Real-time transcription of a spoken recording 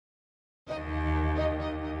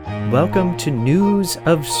welcome to News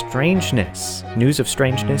of Strangeness. News of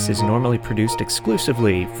Strangeness is normally produced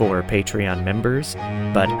exclusively for Patreon members,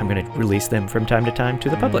 but I'm going to release them from time to time to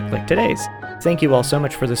the public, like today's. Thank you all so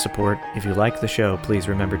much for the support. If you like the show, please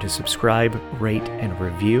remember to subscribe, rate, and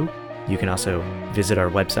review. You can also visit our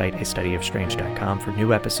website, astudyofstrange.com, for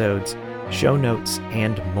new episodes, show notes,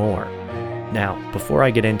 and more. Now, before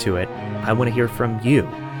I get into it, I want to hear from you.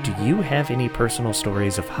 Do you have any personal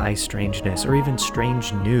stories of high strangeness or even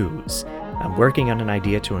strange news? I'm working on an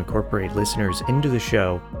idea to incorporate listeners into the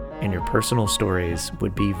show, and your personal stories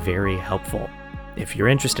would be very helpful. If you're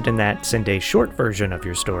interested in that, send a short version of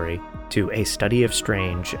your story to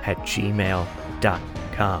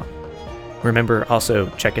astudyofstrange@gmail.com. Remember, also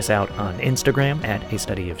check us out on Instagram at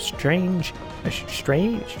astudyofstrange.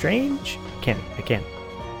 Strange?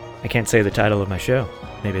 I can't say the title of my show.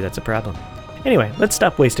 Maybe that's a problem. Anyway, let's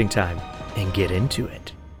stop wasting time and get into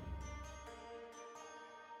it.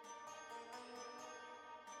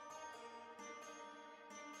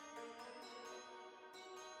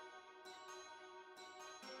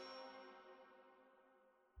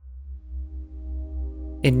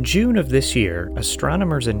 In June of this year,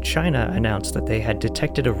 astronomers in China announced that they had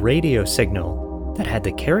detected a radio signal that had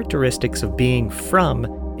the characteristics of being from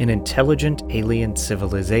an intelligent alien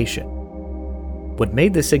civilization. What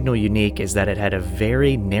made the signal unique is that it had a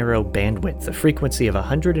very narrow bandwidth, a frequency of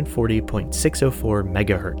 140.604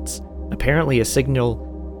 megahertz, apparently a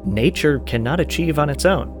signal nature cannot achieve on its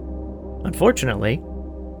own. Unfortunately,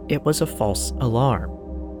 it was a false alarm.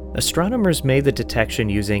 Astronomers made the detection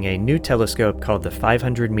using a new telescope called the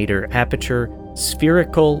 500-meter Aperture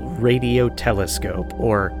Spherical Radio Telescope,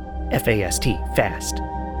 or FAST.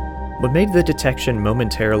 What made the detection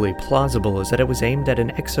momentarily plausible is that it was aimed at an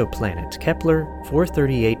exoplanet, Kepler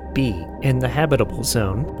 438b, in the habitable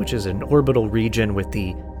zone, which is an orbital region with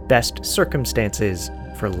the best circumstances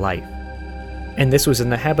for life. And this was in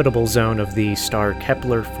the habitable zone of the star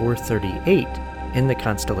Kepler 438 in the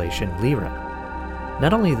constellation Lyra.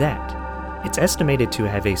 Not only that, it's estimated to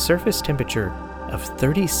have a surface temperature of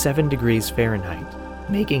 37 degrees Fahrenheit,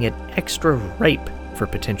 making it extra ripe for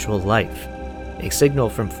potential life. A signal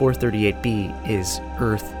from 438b is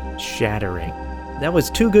earth-shattering. That was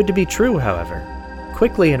too good to be true, however.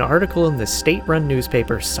 Quickly, an article in the state-run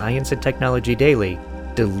newspaper Science and Technology Daily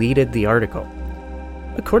deleted the article.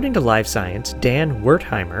 According to Live Science, Dan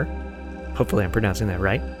Wertheimer, hopefully I'm pronouncing that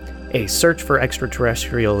right, a Search for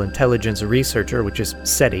Extraterrestrial Intelligence researcher, which is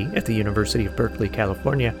SETI at the University of Berkeley,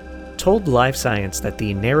 California, told Live Science that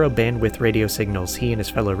the narrow bandwidth radio signals he and his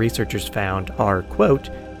fellow researchers found are, quote,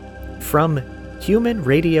 from human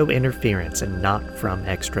radio interference and not from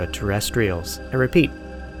extraterrestrials. I repeat,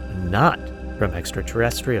 not from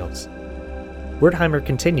extraterrestrials. Wertheimer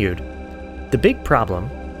continued, the big problem,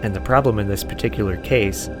 and the problem in this particular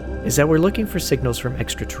case, is that we're looking for signals from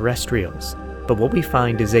extraterrestrials, but what we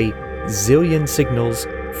find is a zillion signals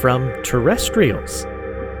from terrestrials.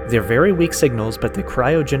 They're very weak signals, but the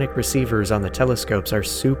cryogenic receivers on the telescopes are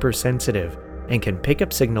super sensitive and can pick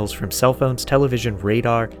up signals from cell phones, television,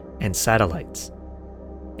 radar, and satellites.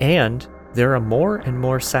 And there are more and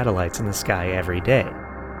more satellites in the sky every day.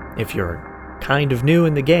 If you're kind of new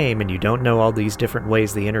in the game and you don't know all these different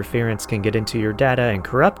ways the interference can get into your data and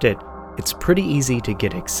corrupt it, it's pretty easy to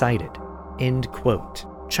get excited. End quote.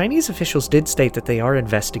 Chinese officials did state that they are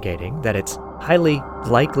investigating, that it's highly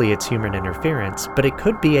likely it's human interference, but it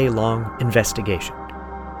could be a long investigation.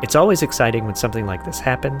 It's always exciting when something like this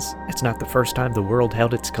happens. It's not the first time the world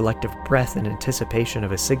held its collective breath in anticipation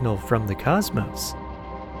of a signal from the cosmos.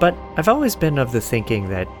 But I've always been of the thinking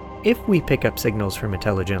that if we pick up signals from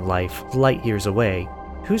intelligent life light years away,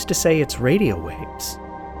 who's to say it's radio waves?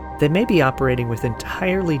 They may be operating with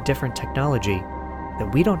entirely different technology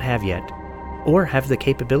that we don't have yet, or have the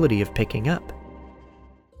capability of picking up.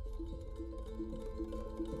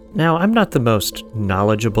 Now, I'm not the most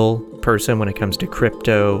knowledgeable person when it comes to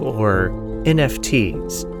crypto or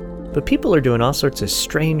NFTs, but people are doing all sorts of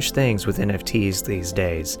strange things with NFTs these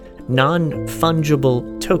days.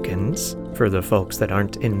 Non-fungible tokens, for the folks that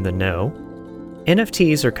aren't in the know.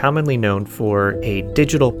 NFTs are commonly known for a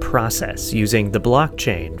digital process using the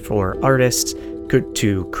blockchain for artists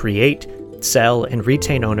to create, sell, and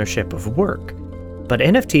retain ownership of work. But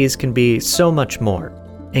NFTs can be so much more,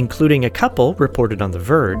 including a couple reported on The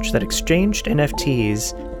Verge that exchanged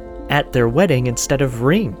NFTs at their wedding instead of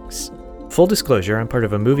rings. Full disclosure, I'm part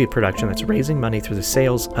of a movie production that's raising money through the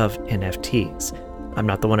sales of NFTs. I'm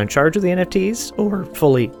not the one in charge of the NFTs or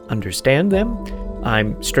fully understand them.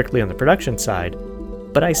 I'm strictly on the production side,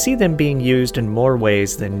 but I see them being used in more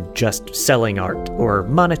ways than just selling art or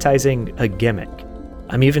monetizing a gimmick.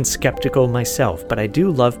 I'm even skeptical myself, but I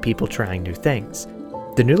do love people trying new things.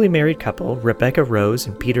 The newly married couple, Rebecca Rose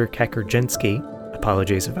and Peter Kekerjinsky,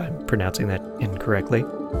 apologies if I'm pronouncing that incorrectly,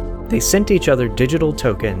 they sent each other digital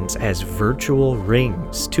tokens as virtual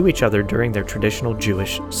rings to each other during their traditional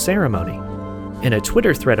Jewish ceremony. In a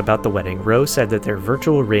Twitter thread about the wedding, Rose said that their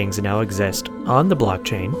virtual rings now exist on the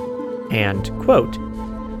blockchain and, quote,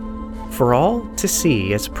 "for all to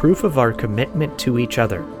see as proof of our commitment to each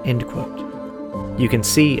other," end quote. You can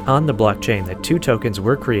see on the blockchain that 2 tokens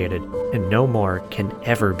were created and no more can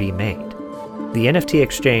ever be made. The NFT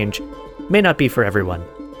exchange may not be for everyone,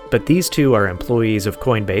 but these 2 are employees of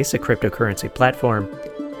Coinbase, a cryptocurrency platform,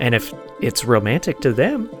 and if it's romantic to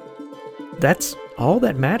them, that's all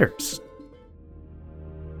that matters.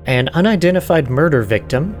 An unidentified murder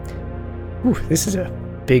victim. This is a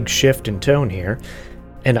big shift in tone here.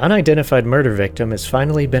 An unidentified murder victim has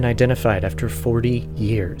finally been identified after 40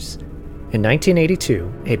 years. In 1982,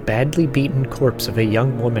 a badly beaten corpse of a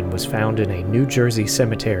young woman was found in a New Jersey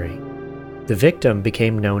cemetery. The victim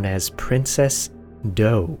became known as Princess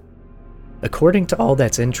Doe. According to All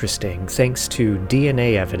That's Interesting, thanks to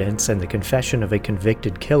DNA evidence and the confession of a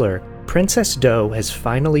convicted killer, Princess Doe has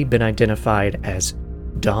finally been identified as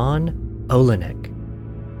Dawn Olenek.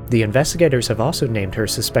 The investigators have also named her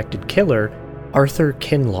suspected killer Arthur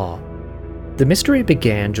Kinlaw. The mystery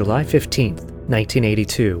began July 15th,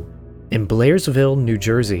 1982, in Blairsville, New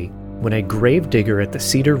Jersey, when a gravedigger at the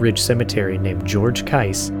Cedar Ridge Cemetery named George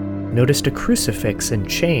Keiss noticed a crucifix and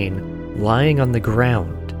chain lying on the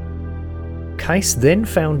ground. Keiss then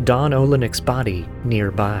found Dawn Olenek's body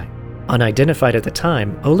nearby. Unidentified at the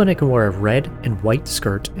time, Olenek wore a red and white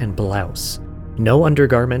skirt and blouse. No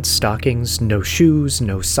undergarments, stockings, no shoes,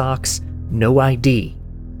 no socks, no ID.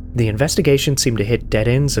 The investigation seemed to hit dead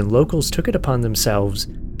ends, and locals took it upon themselves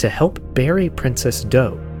to help bury Princess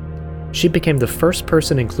Doe. She became the first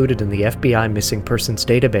person included in the FBI missing persons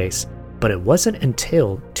database, but it wasn't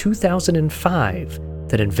until 2005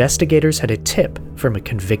 that investigators had a tip from a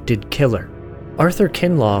convicted killer. Arthur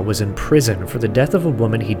Kinlaw was in prison for the death of a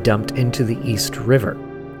woman he dumped into the East River.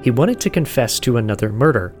 He wanted to confess to another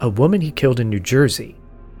murder, a woman he killed in New Jersey,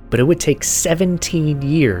 but it would take 17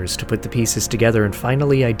 years to put the pieces together and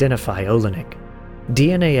finally identify Olenek.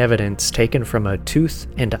 DNA evidence taken from a tooth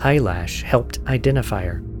and eyelash helped identify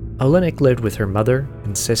her. Olenek lived with her mother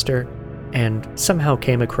and sister, and somehow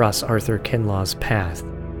came across Arthur Kinlaw's path.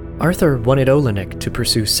 Arthur wanted Olenek to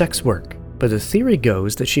pursue sex work, but the theory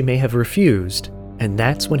goes that she may have refused, and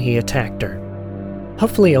that's when he attacked her.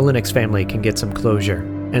 Hopefully Olenek's family can get some closure,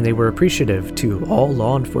 and they were appreciative to all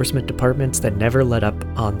law enforcement departments that never let up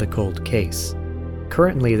on the cold case.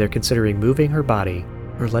 Currently, they're considering moving her body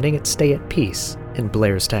or letting it stay at peace in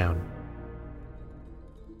Blairstown.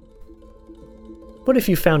 What if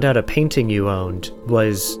you found out a painting you owned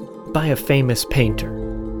was by a famous painter?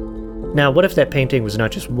 Now, what if that painting was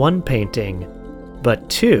not just one painting, but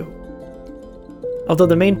 2? Although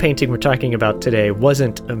the main painting we're talking about today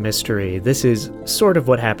wasn't a mystery, this is sort of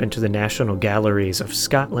what happened to the National Galleries of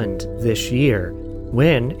Scotland this year,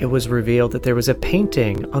 when it was revealed that there was a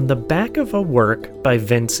painting on the back of a work by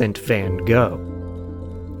Vincent van Gogh.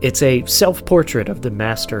 It's a self-portrait of the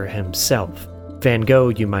master himself. Van Gogh,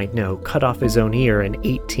 you might know, cut off his own ear in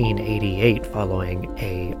 1888 following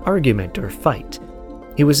an argument or fight.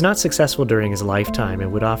 He was not successful during his lifetime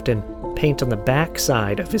and would often paint on the back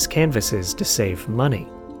side of his canvases to save money.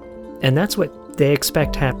 And that's what they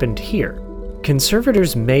expect happened here.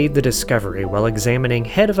 Conservators made the discovery while examining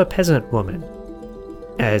Head of a Peasant Woman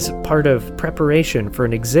as part of preparation for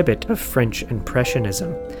an exhibit of French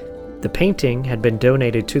Impressionism. The painting had been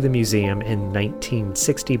donated to the museum in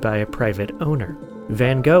 1960 by a private owner.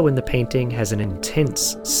 Van Gogh in the painting has an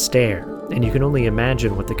intense stare, and you can only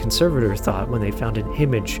imagine what the conservator thought when they found an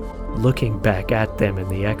image looking back at them in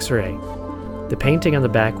the X-ray. The painting on the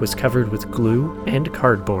back was covered with glue and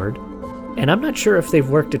cardboard, and I'm not sure if they've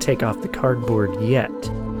worked to take off the cardboard yet.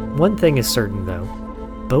 One thing is certain though,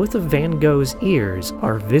 both of Van Gogh's ears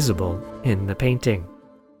are visible in the painting.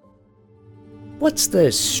 What's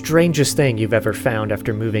the strangest thing you've ever found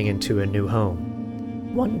after moving into a new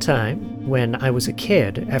home? One time, when I was a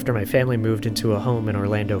kid, after my family moved into a home in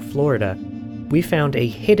Orlando, Florida, we found a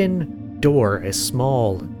hidden door, a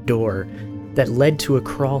small door, that led to a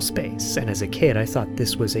crawl space, and as a kid I thought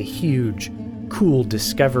this was a huge, cool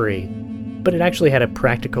discovery, but it actually had a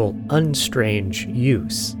practical, unstrange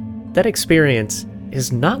use. That experience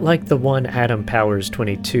is not like the one Adam Powers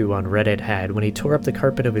 22 on Reddit had when he tore up the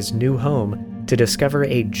carpet of his new home to discover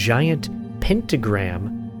a giant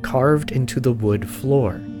pentagram carved into the wood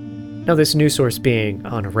floor. Now, this news source being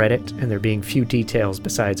on Reddit and there being few details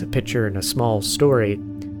besides a picture and a small story,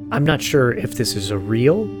 I'm not sure if this is a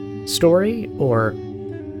real story or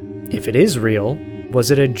if it is real, was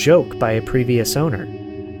it a joke by a previous owner?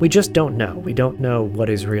 We just don't know. We don't know what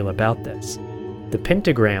is real about this. The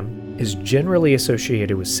pentagram is generally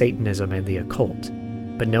associated with Satanism and the occult,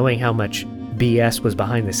 but knowing how much BS was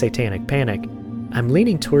behind the Satanic Panic, I'm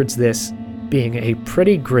leaning towards this being a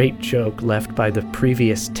pretty great joke left by the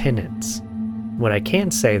previous tenants. What I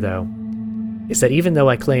can say, though, is that even though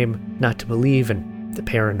I claim not to believe in the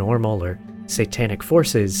paranormal or satanic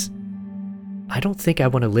forces, I don't think I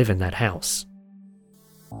want to live in that house.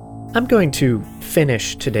 I'm going to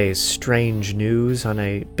finish today's strange news on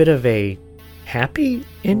a bit of a happy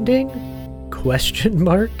ending? Question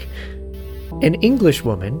mark? An English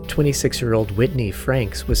woman, 26-year-old Whitney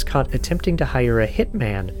Franks, was caught attempting to hire a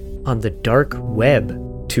hitman on the dark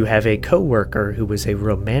web to have a co-worker who was a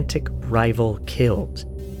romantic rival killed.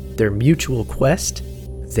 Their mutual quest?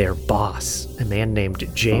 Their boss, a man named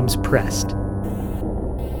James Prest.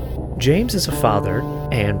 James is a father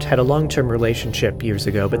and had a long-term relationship years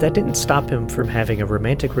ago, but that didn't stop him from having a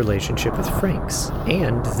romantic relationship with Franks,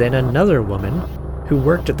 and then another woman who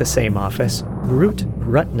worked at the same office, Ruth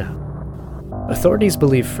Rutna. Authorities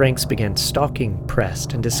believe Franks began stalking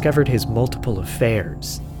Prest and discovered his multiple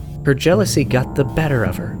affairs. Her jealousy got the better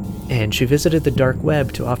of her, and she visited the dark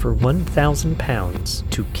web to offer £1,000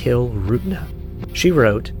 to kill Rutna. She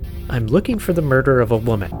wrote, "I'm looking for the murder of a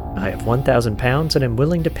woman. I have £1,000 and am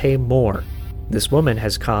willing to pay more. This woman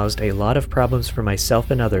has caused a lot of problems for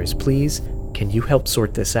myself and others. Please, can you help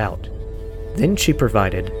sort this out?" Then she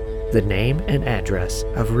provided the name and address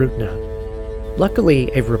of Rutna.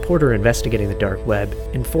 Luckily, a reporter investigating the dark web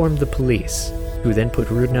informed the police, who then put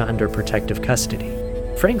Rutna under protective custody.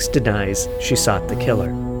 Franks denies she sought the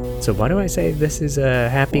killer. So why do I say this is a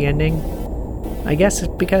happy ending? I guess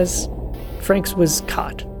it's because Franks was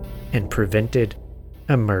caught and prevented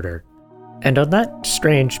a murder. And on that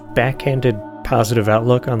strange, backhanded, positive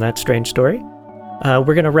outlook on that strange story,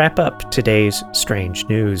 we're going to wrap up today's strange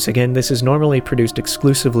news. Again, this is normally produced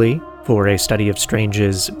exclusively for A Study of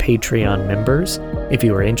Strange's Patreon members. If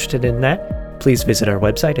you are interested in that, please visit our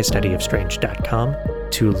website, astudyofstrange.com,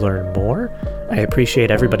 to learn more. I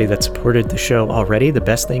appreciate everybody that supported the show already. The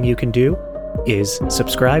best thing you can do is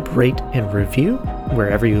subscribe, rate, and review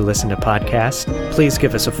wherever you listen to podcasts. Please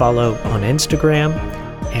give us a follow on Instagram,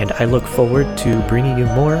 and I look forward to bringing you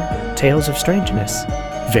more Tales of Strangeness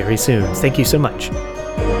very soon. Thank you so much.